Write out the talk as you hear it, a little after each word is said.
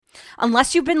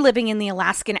Unless you've been living in the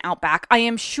Alaskan outback, I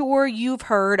am sure you've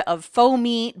heard of faux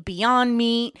meat, Beyond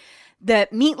Meat, the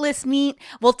meatless meat.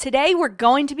 Well, today we're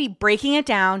going to be breaking it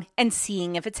down and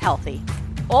seeing if it's healthy.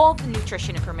 All the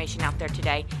nutrition information out there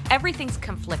today, everything's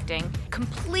conflicting,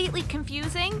 completely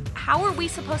confusing. How are we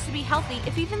supposed to be healthy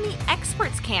if even the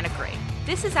experts can't agree?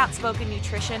 This is Outspoken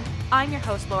Nutrition. I'm your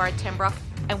host, Laura Timbrook,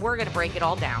 and we're going to break it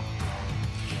all down.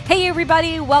 Hey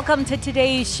everybody, welcome to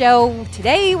today's show.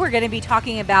 Today we're going to be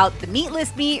talking about the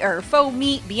meatless meat or faux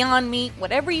meat, Beyond Meat,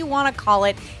 whatever you want to call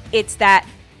it. It's that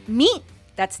meat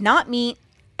that's not meat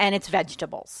and it's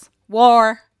vegetables.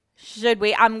 Or should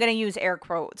we? I'm going to use air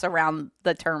quotes around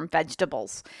the term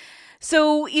vegetables.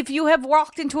 So if you have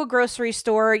walked into a grocery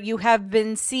store, you have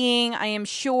been seeing, I am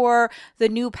sure, the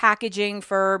new packaging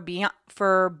for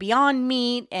Beyond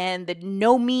Meat and the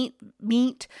no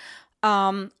meat.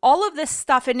 All of this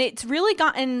stuff, and it's really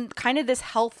gotten kind of this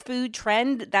health food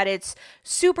trend that it's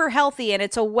super healthy and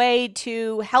it's a way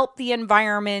to help the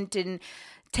environment and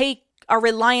take our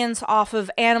reliance off of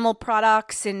animal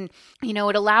products, and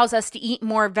it allows us to eat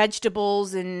more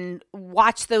vegetables and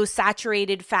watch those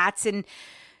saturated fats. And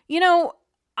you know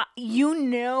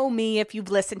me if you've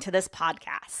listened to this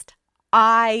podcast.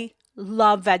 I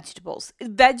love vegetables.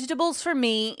 Vegetables for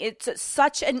me, it's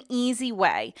such an easy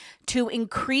way to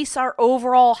increase our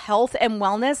overall health and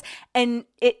wellness and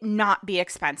it not be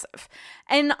expensive.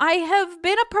 And I have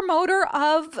been a promoter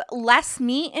of less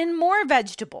meat and more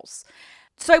vegetables.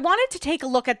 So I wanted to take a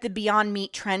look at the Beyond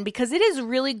Meat trend because it is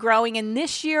really growing, and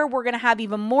this year we're going to have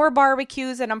even more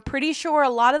barbecues, and I'm pretty sure a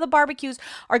lot of the barbecues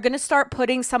are going to start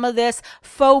putting some of this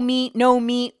faux meat, no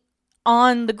meat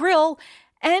on the grill.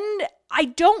 And I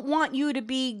don't want you to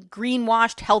be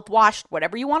greenwashed, health washed,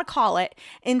 whatever you want to call it,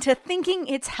 into thinking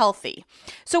it's healthy.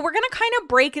 So we're going to kind of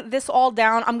break this all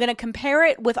down. I'm going to compare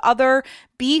it with other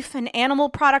beef and animal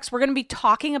products. We're going to be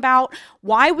talking about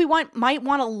why we might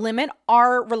want to limit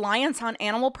our reliance on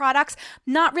animal products.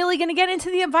 Not really going to get into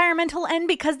the environmental end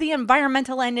because the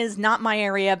environmental end is not my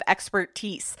area of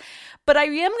expertise. But I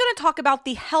am going to talk about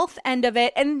the health end of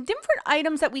it and different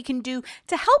items that we can do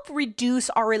to help reduce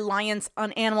our reliance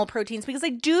on animal proteins, because I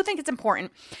do think it's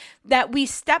important that we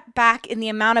step back in the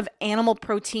amount of animal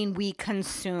protein we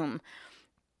consume.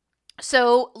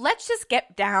 So let's just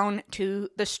get down to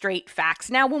the straight facts.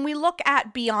 Now, when we look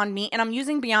at Beyond Meat, and I'm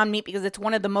using Beyond Meat because it's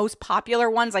one of the most popular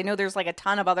ones. I know there's like a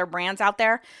ton of other brands out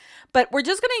there, but we're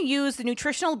just going to use the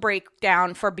nutritional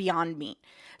breakdown for Beyond Meat.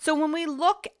 So when we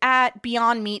look at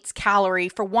Beyond Meat's calorie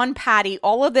for one patty,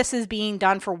 all of this is being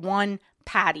done for one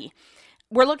patty.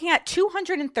 We're looking at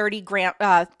 230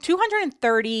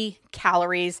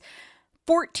 calories,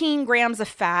 14 grams of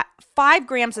fat, 5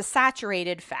 grams of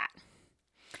saturated fat.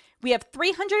 We have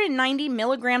 390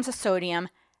 milligrams of sodium,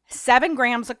 7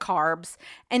 grams of carbs,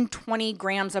 and 20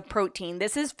 grams of protein.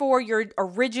 This is for your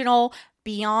original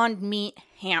Beyond Meat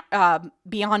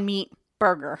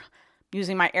burger.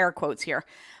 Using my air quotes here.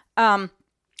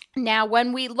 Now,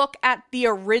 when we look at the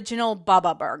original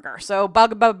Bubba Burger, so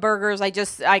Bubba Burgers, I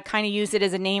kind of use it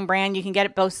as a name brand. You can get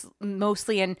it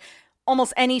mostly in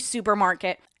almost any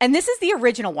supermarket. And this is the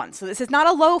original one. So this is not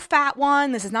a low-fat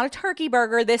one. This is not a turkey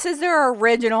burger. This is their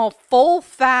original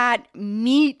full-fat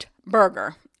meat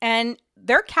burger. And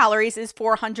their calories is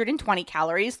 420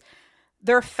 calories.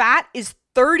 Their fat is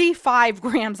 35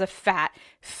 grams of fat.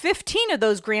 15 of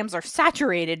those grams are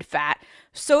saturated fat.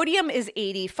 Sodium is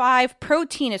 85,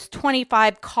 protein is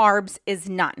 25, carbs is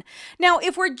none. Now,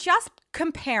 if we're just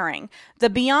comparing the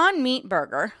Beyond Meat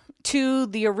burger to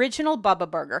the original Bubba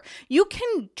Burger, you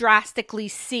can drastically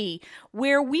see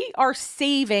where we are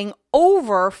saving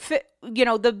over,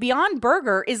 the Beyond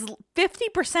Burger is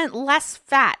 50% less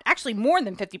fat, actually more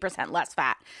than 50% less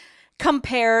fat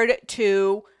compared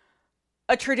to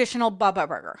a traditional Bubba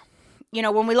Burger.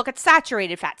 When we look at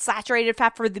saturated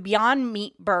fat for the Beyond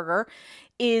Meat burger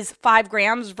is 5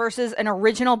 grams versus an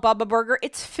original Bubba Burger,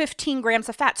 it's 15 grams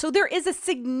of fat. So there is a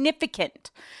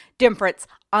significant difference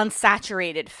on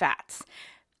saturated fats.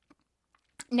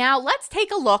 Now let's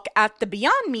take a look at the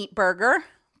Beyond Meat burger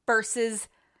versus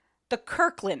the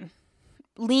Kirkland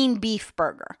lean beef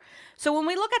burger. So when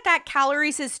we look at that,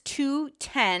 calories is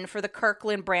 210 for the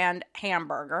Kirkland brand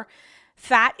hamburger.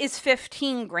 Fat is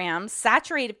 15 grams,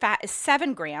 saturated fat is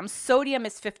 7 grams, sodium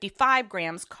is 55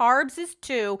 grams, carbs is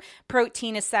 2,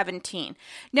 protein is 17.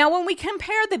 Now, when we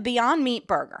compare the Beyond Meat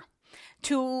burger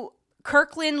to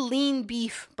Kirkland lean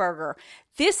beef burger,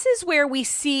 this is where we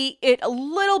see it a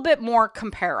little bit more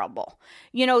comparable.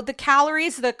 The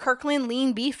calories, the Kirkland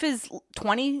lean beef is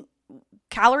 20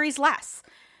 calories less.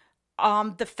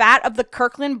 The fat of the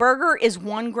Kirkland burger is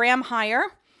 1 gram higher.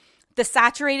 The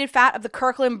saturated fat of the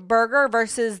Kirkland burger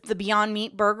versus the Beyond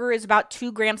Meat burger is about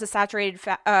 2 grams of saturated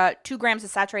fat, 2 grams of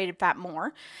saturated fat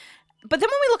more. But then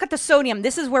when we look at the sodium,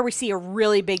 this is where we see a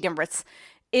really big difference.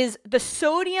 Is the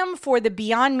sodium for the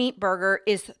Beyond Meat burger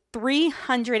is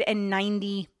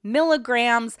 390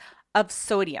 milligrams of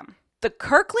sodium. The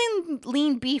Kirkland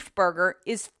lean beef burger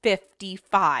is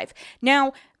 55.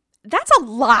 Now, that's a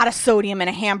lot of sodium in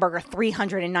a hamburger,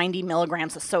 390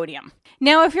 milligrams of sodium.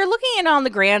 Now, if you're looking at it on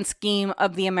the grand scheme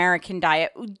of the American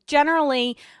diet,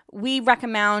 generally we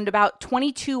recommend about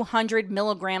 2,200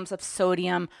 milligrams of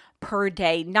sodium per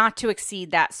day, not to exceed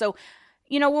that. So,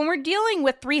 when we're dealing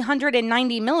with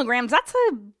 390 milligrams, that's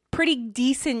a pretty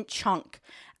decent chunk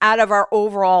out of our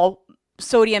overall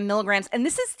sodium milligrams. And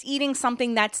this is eating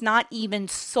something that's not even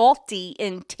salty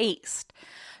in taste.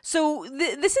 So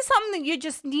this is something that you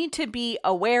just need to be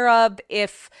aware of.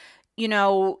 If,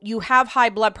 you have high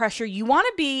blood pressure, you want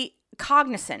to be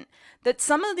cognizant that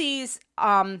some of these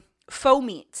faux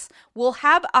meats will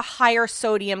have a higher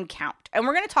sodium count. And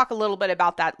we're going to talk a little bit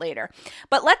about that later.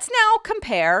 But let's now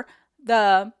compare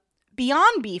the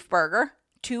Beyond Beef burger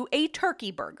to a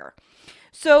turkey burger.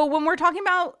 So when we're talking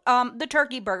about the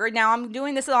turkey burger, now I'm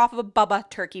doing this off of a Bubba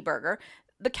turkey burger.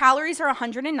 The calories are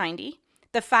 190.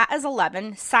 The fat is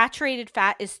 11. Saturated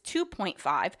fat is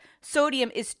 2.5.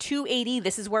 Sodium is 280.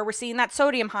 This is where we're seeing that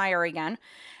sodium higher again.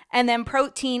 And then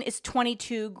protein is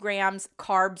 22 grams.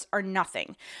 Carbs are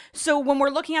nothing. So when we're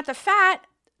looking at the fat,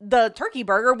 the turkey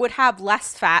burger would have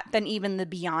less fat than even the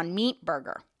Beyond Meat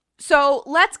burger. So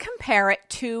let's compare it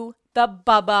to the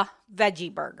Bubba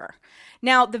Veggie Burger.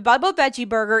 Now, the Bubba Veggie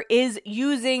Burger is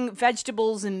using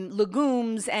vegetables and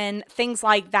legumes and things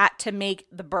like that to make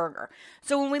the burger.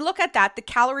 So when we look at that, the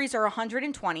calories are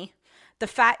 120. The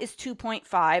fat is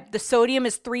 2.5. The sodium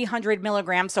is 300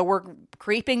 milligrams. So we're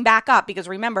creeping back up because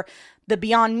remember, the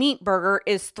Beyond Meat burger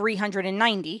is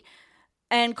 390.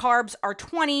 And carbs are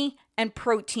 20 and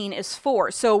protein is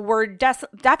 4. So we're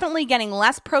definitely getting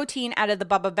less protein out of the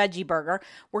Bubba Veggie Burger.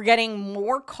 We're getting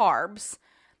more carbs.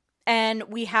 And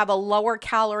we have a lower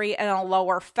calorie and a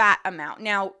lower fat amount.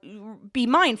 Now, be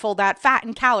mindful that fat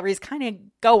and calories kind of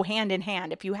go hand in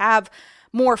hand. If you have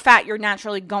more fat, you're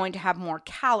naturally going to have more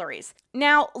calories.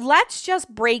 Now, let's just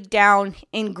break down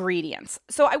ingredients.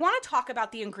 So I want to talk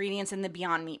about the ingredients in the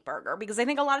Beyond Meat burger because I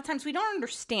think a lot of times we don't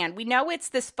understand. We know it's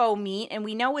this faux meat and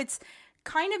we know it's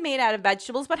kind of made out of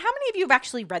vegetables, but how many of you have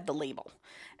actually read the label?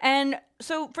 And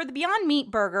so for the Beyond Meat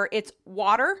burger, it's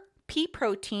water, pea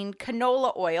protein,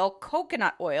 canola oil,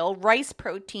 coconut oil, rice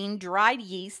protein, dried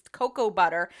yeast, cocoa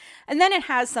butter, and then it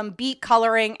has some beet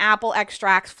coloring, apple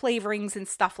extracts, flavorings, and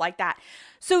stuff like that.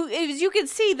 So as you can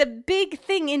see, the big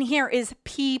thing in here is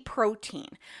pea protein.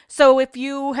 So if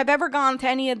you have ever gone to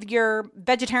any of your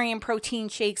vegetarian protein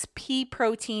shakes, pea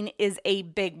protein is a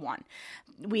big one.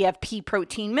 We have pea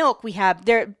protein milk.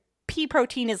 Pea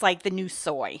protein is like the new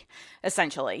soy,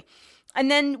 essentially. And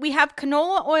then we have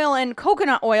canola oil and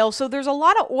coconut oil. So there's a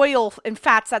lot of oil and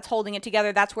fats that's holding it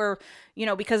together. That's where,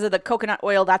 because of the coconut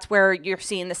oil, that's where you're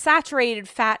seeing the saturated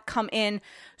fat come in.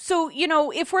 So,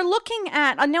 if we're looking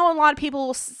at, I know a lot of people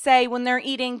will say when they're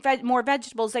eating more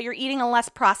vegetables that you're eating a less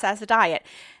processed diet.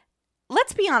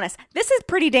 Let's be honest, this is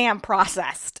pretty damn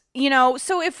processed,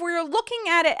 So if we're looking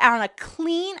at it on a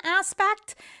clean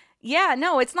aspect, yeah,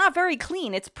 no, it's not very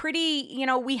clean. It's pretty,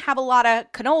 we have a lot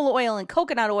of canola oil and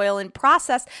coconut oil and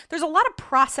processed. There's a lot of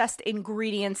processed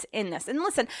ingredients in this. And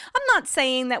listen, I'm not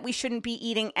saying that we shouldn't be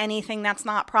eating anything that's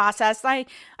not processed. I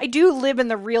do live in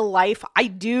the real life. I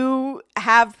do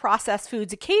have processed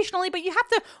foods occasionally, but you have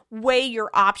to weigh your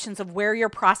options of where your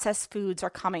processed foods are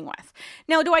coming with.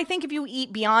 Now, do I think if you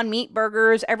eat Beyond Meat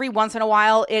burgers every once in a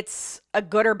while, it's a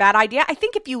good or bad idea? I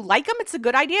think if you like them, it's a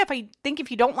good idea.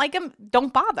 If you don't like them,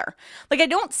 don't bother. I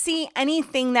don't see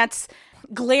anything that's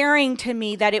glaring to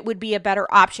me that it would be a better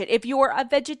option. If you're a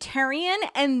vegetarian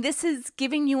and this is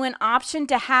giving you an option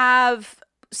to have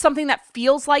something that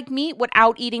feels like meat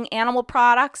without eating animal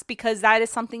products because that is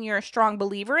something you're a strong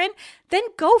believer in, then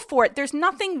go for it. There's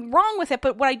nothing wrong with it.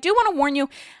 But what I do want to warn you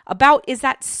about is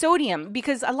that sodium,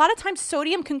 because a lot of times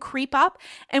sodium can creep up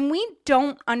and we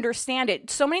don't understand it.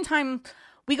 So many times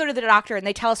we go to the doctor and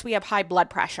they tell us we have high blood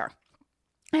pressure.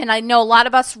 And I know a lot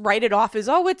of us write it off as,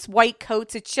 it's white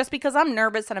coats. It's just because I'm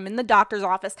nervous and I'm in the doctor's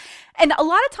office. And a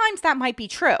lot of times that might be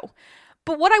true.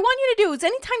 But what I want you to do is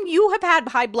anytime you have had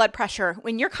high blood pressure,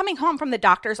 when you're coming home from the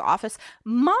doctor's office,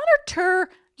 monitor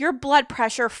your blood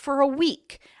pressure for a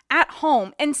week at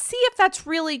home and see if that's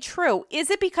really true. Is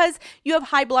it because you have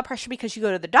high blood pressure because you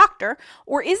go to the doctor,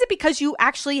 or is it because you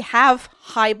actually have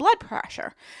high blood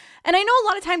pressure? And I know a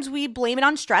lot of times we blame it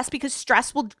on stress because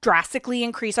stress will drastically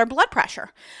increase our blood pressure.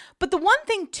 But the one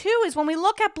thing too is when we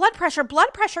look at blood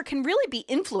pressure can really be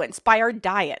influenced by our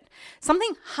diet.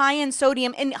 Something high in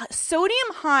sodium, and sodium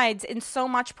hides in so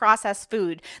much processed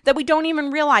food that we don't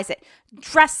even realize it.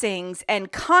 Dressings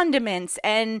and condiments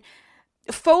and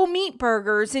faux meat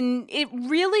burgers, and it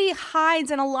really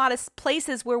hides in a lot of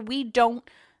places where we don't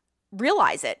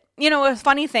realize it. A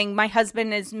funny thing, my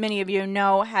husband, as many of you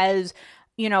know,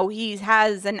 he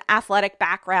has an athletic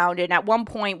background, and at one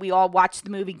point we all watched the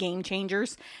movie Game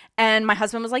Changers, and my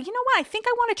husband was like, you know what, I think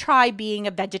I want to try being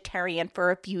a vegetarian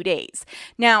for a few days.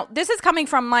 Now, this is coming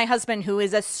from my husband, who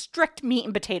is a strict meat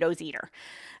and potatoes eater.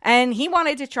 And he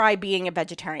wanted to try being a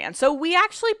vegetarian. So we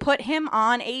actually put him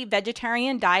on a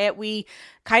vegetarian diet. We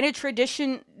kind of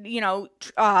transitioned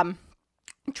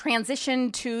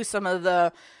to some of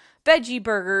the veggie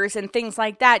burgers and things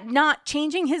like that, not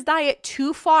changing his diet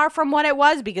too far from what it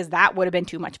was because that would have been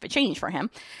too much of a change for him.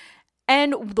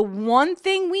 And the one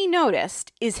thing we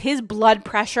noticed is his blood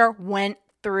pressure went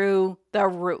through the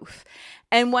roof.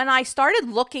 And when I started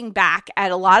looking back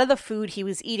at a lot of the food he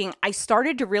was eating, I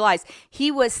started to realize he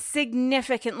was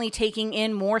significantly taking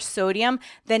in more sodium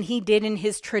than he did in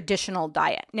his traditional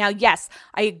diet. Now, yes,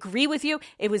 I agree with you.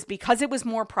 It was because it was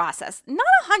more processed. Not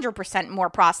 100% more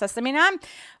processed. I mean,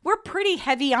 we're pretty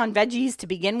heavy on veggies to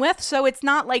begin with, so it's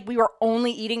not like we were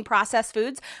only eating processed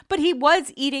foods, but he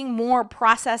was eating more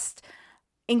processed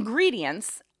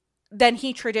ingredients than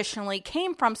he traditionally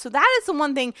came from. So that is the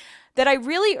one thing that I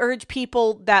really urge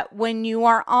people, that when you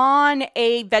are on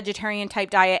a vegetarian type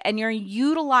diet and you're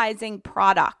utilizing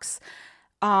products,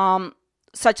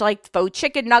 such like faux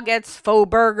chicken nuggets, faux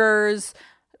burgers,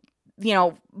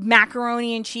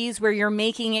 macaroni and cheese where you're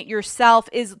making it yourself,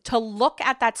 is to look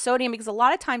at that sodium, because a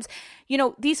lot of times,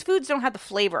 these foods don't have the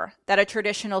flavor that a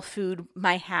traditional food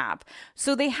might have.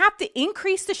 So they have to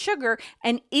increase the sugar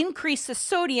and increase the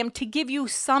sodium to give you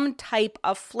some type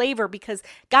of flavor, because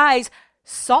guys,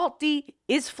 salty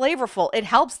is flavorful. It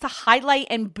helps to highlight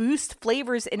and boost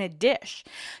flavors in a dish.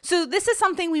 So this is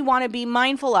something we want to be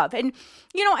mindful of. And,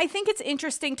 I think it's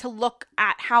interesting to look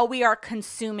at how we are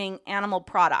consuming animal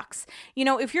products.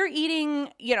 If you're eating,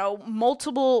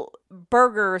 multiple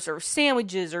burgers or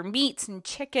sandwiches or meats and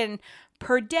chicken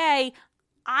per day,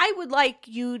 I would like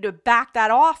you to back that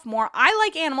off more. I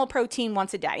like animal protein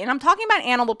once a day. And I'm talking about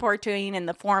animal protein in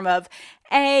the form of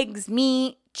eggs,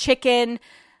 meat, chicken,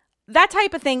 that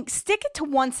type of thing. Stick it to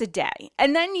once a day,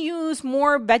 and then use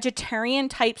more vegetarian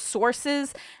type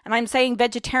sources. And I'm saying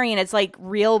vegetarian, it's like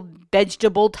real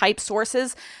vegetable type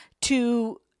sources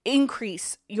to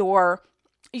increase your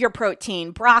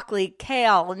protein: broccoli,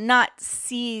 kale, nuts,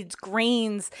 seeds,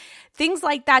 grains, things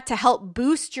like that to help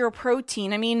boost your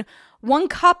protein. I mean, 1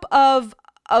 cup of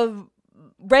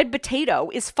red potato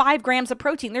is 5 grams of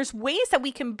protein. There's ways that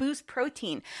we can boost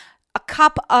protein. A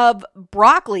cup of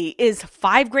broccoli is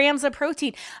 5 grams of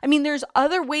protein. I mean, there's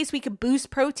other ways we could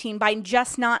boost protein by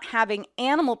just not having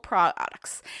animal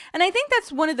products. And I think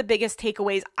that's one of the biggest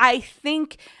takeaways. I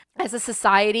think as a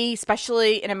society,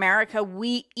 especially in America,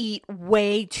 we eat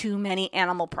way too many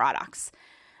animal products.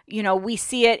 We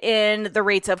see it in the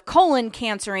rates of colon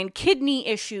cancer and kidney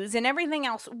issues and everything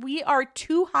else. We are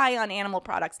too high on animal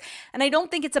products. And I don't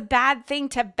think it's a bad thing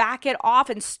to back it off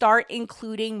and start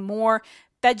including more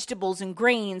vegetables and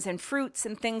grains and fruits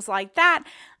and things like that.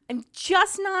 I'm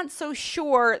just not so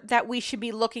sure that we should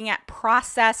be looking at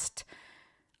processed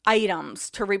items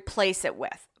to replace it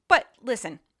with. But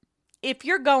listen, if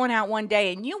you're going out one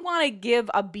day and you want to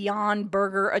give a Beyond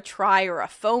Burger a try or a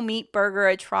faux meat burger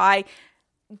a try,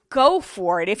 go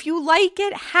for it. If you like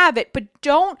it, have it, but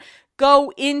don't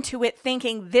go into it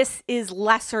thinking this is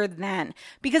lesser than,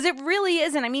 because it really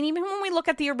isn't. I mean, even when we look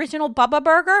at the original Bubba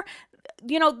Burger,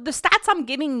 the stats I'm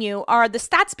giving you are the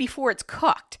stats before it's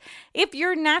cooked. If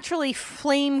you're naturally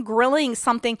flame grilling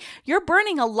something, you're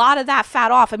burning a lot of that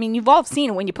fat off. I mean, you've all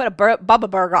seen it when you put a Bubba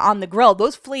Burger on the grill,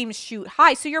 those flames shoot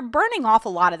high. So you're burning off a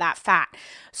lot of that fat.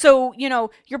 So,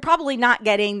 you're probably not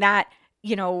getting that,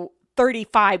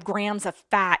 35 grams of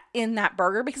fat in that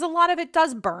burger, because a lot of it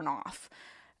does burn off.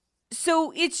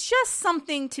 So it's just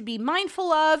something to be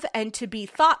mindful of and to be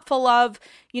thoughtful of.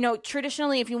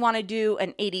 Traditionally, if you want to do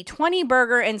an 80-20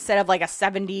 burger instead of like a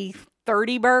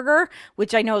 70-30 burger,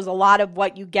 which I know is a lot of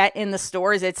what you get in the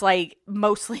stores, it's like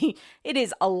mostly, it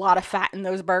is a lot of fat in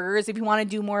those burgers. If you want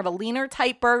to do more of a leaner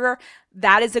type burger,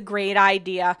 that is a great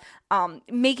idea.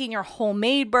 Making your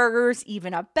homemade burgers,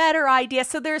 even a better idea.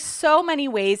 So there's so many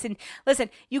ways. And listen,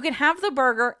 you can have the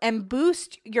burger and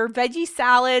boost your veggie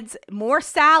salads, more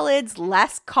salads,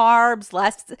 less carbs,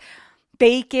 less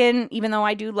bacon, even though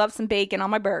I do love some bacon on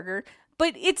my burger.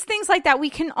 But it's things like that.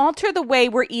 We can alter the way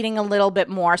we're eating a little bit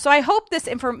more. So I hope this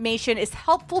information is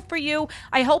helpful for you.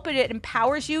 I hope it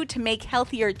empowers you to make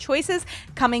healthier choices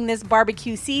coming this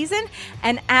barbecue season.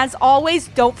 And as always,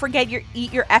 don't forget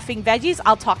eat your effing veggies.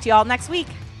 I'll talk to you all next week.